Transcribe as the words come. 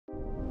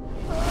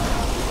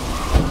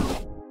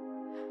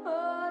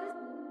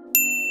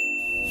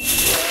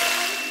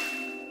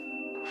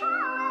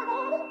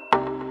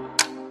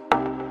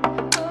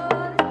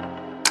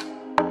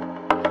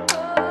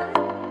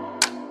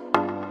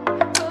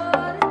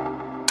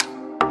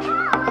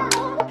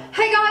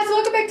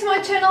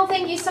my channel.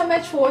 Thank you so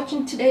much for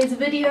watching today's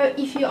video.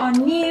 If you are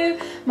new,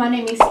 my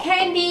name is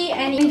Kandy,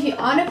 and if you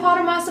aren't a part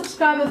of my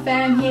subscriber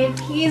fam here,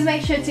 please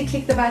make sure to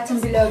click the button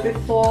below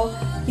before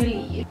you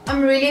leave.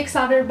 I'm really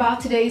excited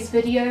about today's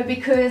video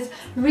because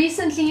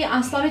recently I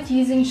started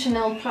using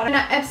Chanel product and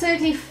I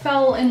absolutely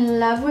fell in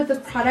love with the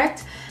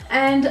product.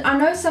 And I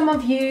know some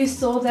of you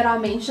saw that I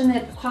mentioned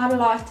it quite a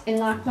lot in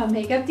like my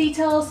makeup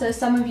details. So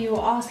some of you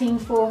were asking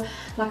for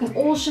like an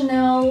all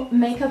Chanel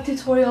makeup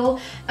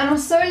tutorial, and I'm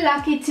so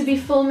lucky to be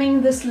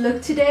filming this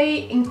look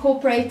today,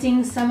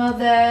 incorporating some of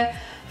the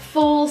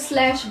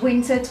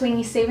fall/winter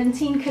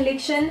 2017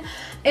 collection.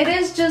 It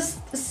is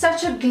just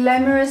such a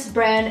glamorous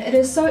brand. It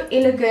is so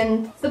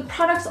elegant. The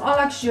products are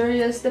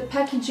luxurious, the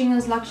packaging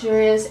is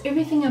luxurious.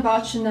 Everything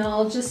about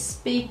Chanel just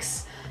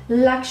speaks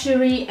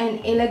luxury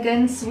and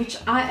elegance, which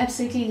I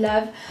absolutely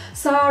love.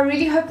 So I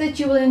really hope that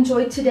you will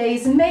enjoy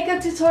today's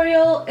makeup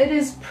tutorial. It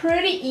is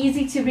pretty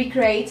easy to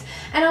recreate,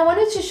 and I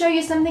wanted to show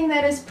you something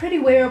that is pretty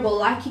wearable.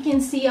 Like you can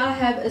see, I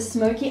have a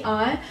smoky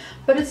eye,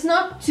 but it's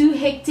not too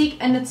hectic,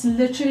 and it's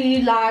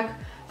literally like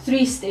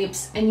 3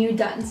 steps and you're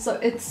done. So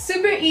it's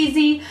super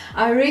easy.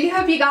 I really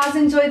hope you guys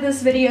enjoyed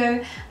this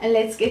video, and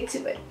let's get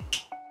to it.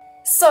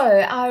 So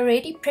I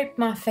already prepped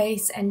my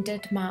face and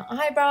did my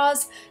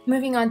eyebrows.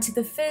 Moving on to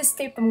the first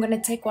step, I'm going to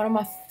take one of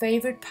my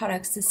favorite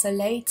products, the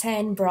Soleil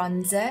Tan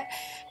bronzer,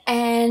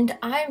 and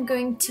I'm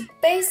going to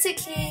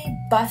basically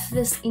buff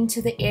this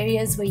into the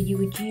areas where you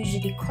would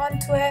usually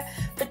contour,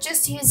 but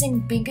just using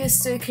bigger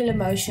circular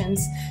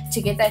motions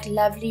to get that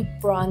lovely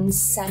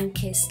bronze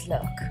sun-kissed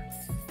look.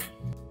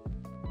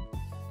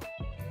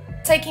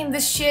 Taking the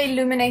sheer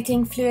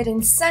illuminating fluid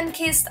in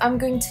Sunkissed, I'm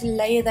going to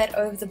layer that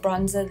over the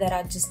bronzer that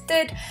I just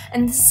did,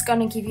 and this is going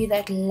to give you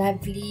that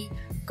lovely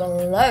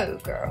glow,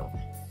 girl.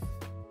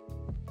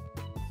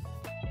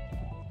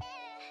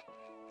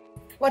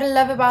 What I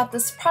love about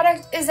this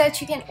product is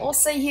that you can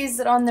also use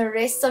it on the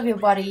rest of your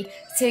body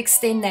to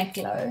extend that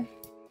glow.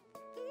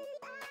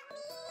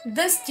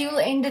 This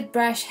dual-ended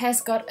brush has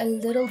got a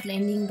little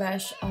blending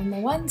brush on the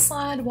one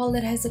side while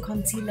it has a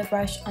concealer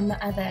brush on the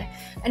other,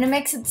 and it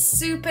makes it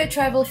super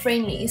travel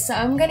friendly. So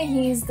I'm going to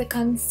use the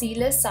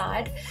concealer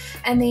side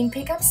and then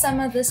pick up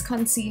some of this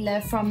concealer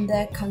from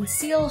the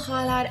Conceal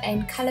Highlight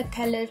and Color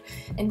Palette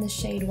in the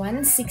shade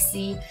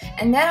 160,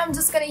 and that I'm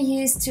just going to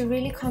use to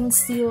really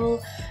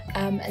conceal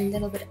a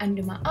little bit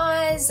under my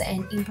eyes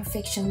and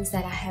imperfections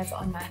that I have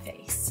on my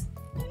face.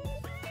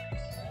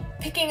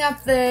 Picking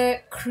up the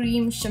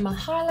cream shimmer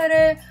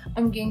highlighter,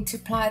 I'm going to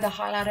apply the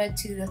highlighter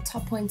to the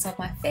top points of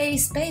my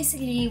face,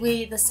 basically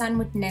where the sun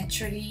would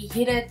naturally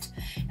hit it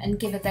and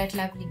give it that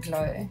lovely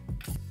glow.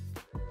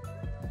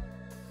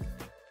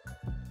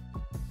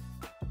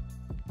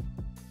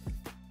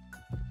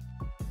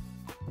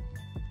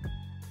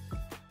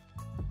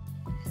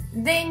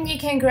 Then you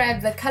can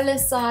grab the color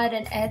side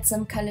and add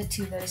some color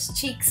to those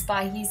cheeks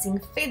by using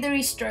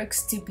feathery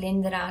strokes to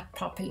blend it out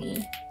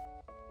properly.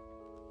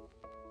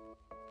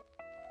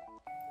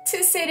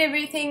 To set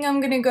everything,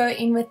 I'm going to go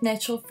in with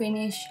Natural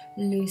Finish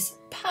loose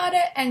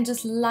powder and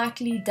just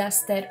lightly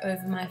dust that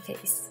over my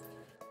face.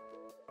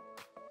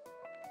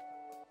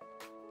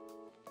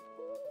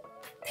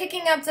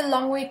 Picking up the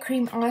Longwear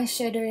Cream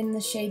eyeshadow in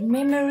the shade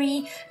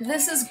Memory.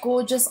 This is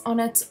gorgeous on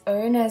its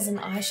own as an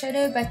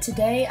eyeshadow, but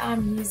today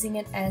I'm using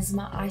it as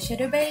my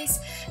eyeshadow base,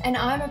 and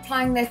I'm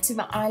applying that to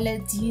my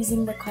eyelids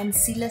using the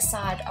concealer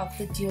side of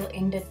the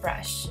dual-ended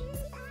brush.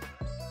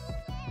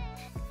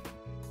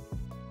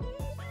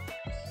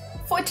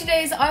 For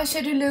today's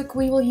eyeshadow look,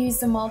 we will use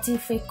the Multi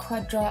Effect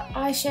Quadra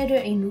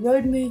eyeshadow in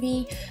Road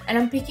Movie, and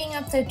I'm picking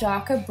up the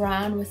darker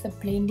brown with the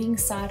blending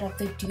side of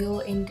the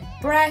dual-ended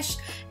brush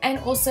and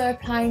also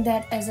applying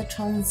that as a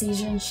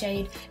transition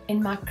shade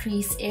in my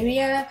crease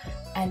area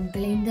and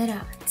blend it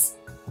out.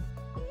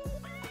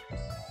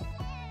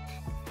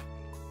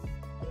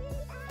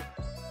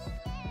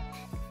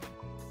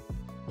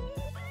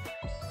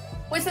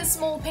 With a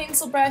small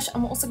pencil brush,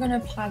 I'm also going to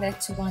apply that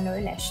to my lower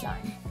lash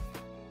line.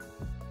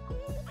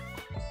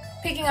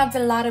 Picking up the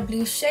lighter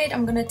blue shade,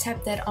 I'm going to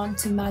tap that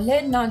onto my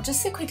lid. Now,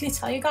 just to quickly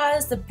tell you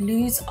guys, the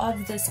blues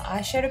of this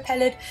eyeshadow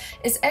palette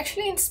is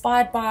actually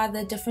inspired by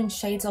the different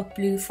shades of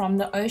blue from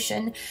the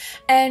ocean.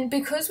 And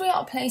because we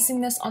are placing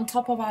this on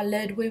top of our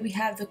lid where we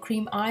have the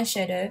cream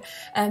eyeshadow,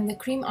 the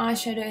cream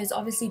eyeshadow is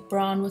obviously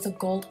brown with a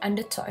gold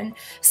undertone.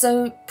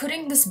 So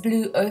putting this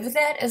blue over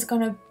that is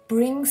going to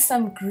bring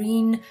some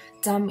green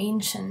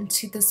dimension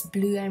to this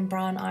blue and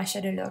brown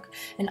eyeshadow look.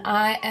 And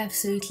I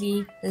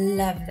absolutely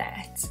love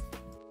that.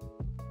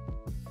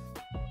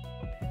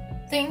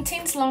 The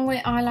Intense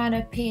Longwear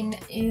eyeliner pen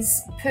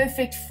is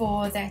perfect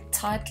for that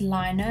tight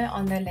liner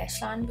on the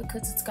lash line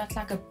because it's got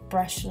like a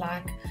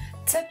brush-like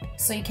tip,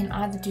 so you can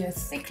either do a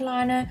thick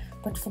liner,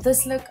 but for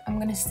this look I'm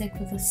going to stick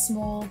with a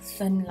small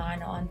thin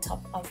liner on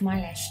top of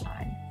my lash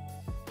line.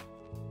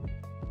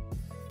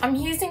 I'm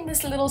using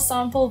this little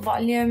sample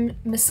volume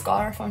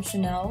mascara from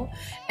Chanel,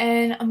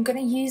 and I'm going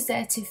to use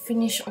that to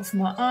finish off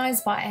my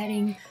eyes by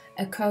adding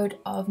a coat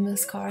of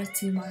mascara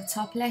to my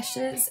top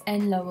lashes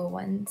and lower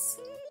ones.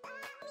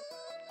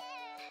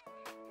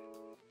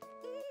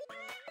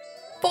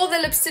 For the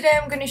lips today,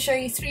 I'm going to show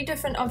you 3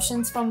 different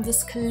options from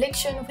this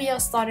collection. We are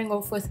starting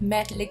off with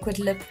Matte Liquid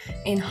Lip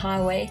in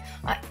Highway.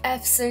 I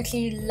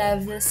absolutely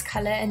love this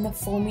color and the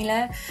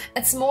formula.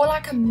 It's more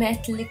like a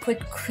matte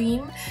liquid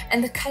cream,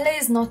 and the color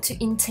is not too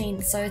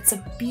intense, so it's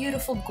a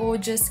beautiful,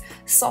 gorgeous,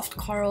 soft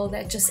coral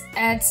that just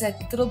adds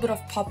that little bit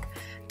of pop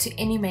to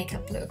any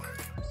makeup look.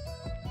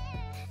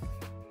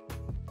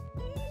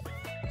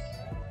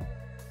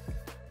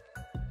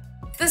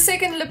 The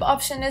second lip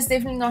option is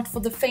definitely not for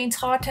the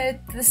faint-hearted.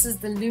 This is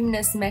the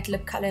Luminous Matte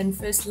Lip color in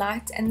First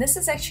Light, and this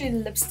is actually the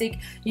lipstick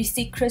you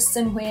see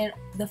Kristen wear,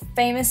 the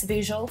famous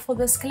visual for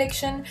this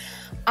collection.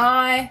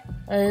 I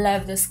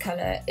love this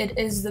color. It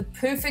is the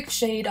perfect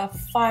shade of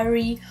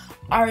fiery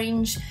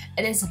orange.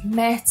 It is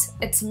matte,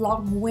 it's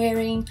long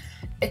wearing,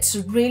 it's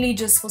really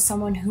just for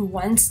someone who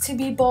wants to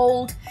be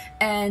bold,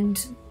 and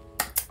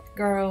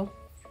girl,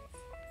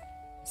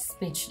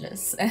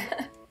 speechless.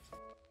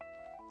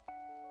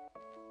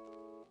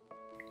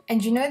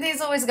 And you know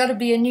there's always got to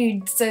be a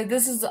nude, so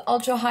this is the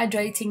Ultra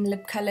Hydrating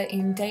Lip Color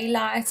in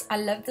Daylight. I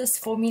love this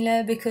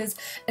formula because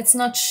it's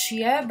not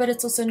sheer, but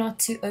it's also not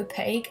too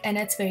opaque, and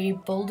it's very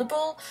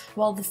buildable,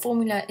 while the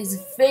formula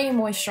is very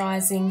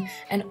moisturizing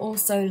and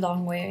also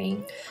long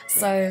wearing.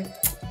 So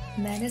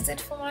that is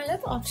it for my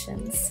lip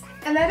options.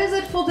 And that is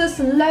it for this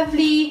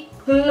lovely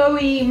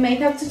glowy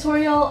makeup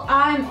tutorial.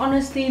 I'm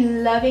honestly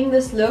loving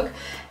this look.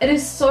 It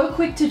is so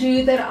quick to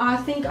do that I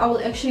think I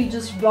will actually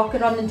just rock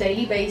it on a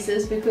daily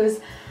basis, because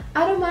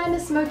I don't mind a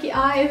smoky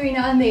eye every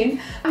now and then.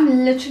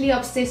 I'm literally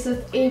obsessed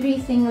with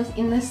everything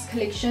within this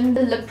collection.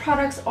 The lip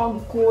products are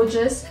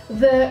gorgeous.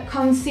 The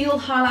conceal,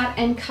 highlight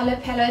and color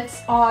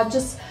palettes are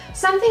just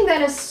something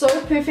that is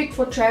so perfect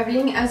for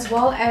traveling, as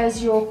well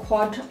as your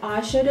quad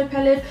eyeshadow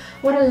palette.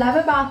 What I love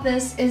about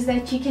this is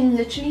that you can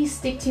literally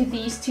stick to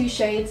these 2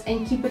 shades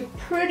and keep it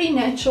pretty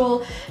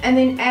natural, and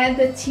then add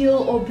the teal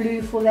or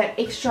blue for that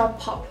extra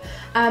pop.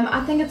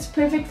 I think it's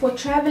perfect for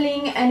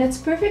traveling, and it's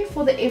perfect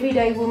for the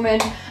everyday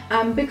woman,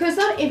 because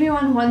not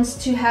everyone wants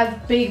to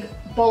have big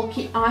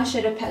bulky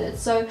eyeshadow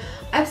palettes. So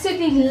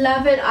absolutely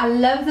love it. I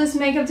love this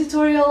makeup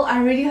tutorial.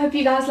 I really hope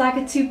you guys like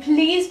it too.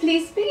 Please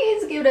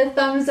give it a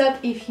thumbs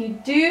up if you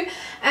do,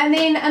 and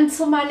then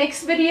until my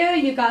next video,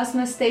 you guys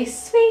must stay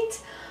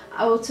sweet.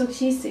 I will talk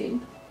to you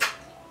soon.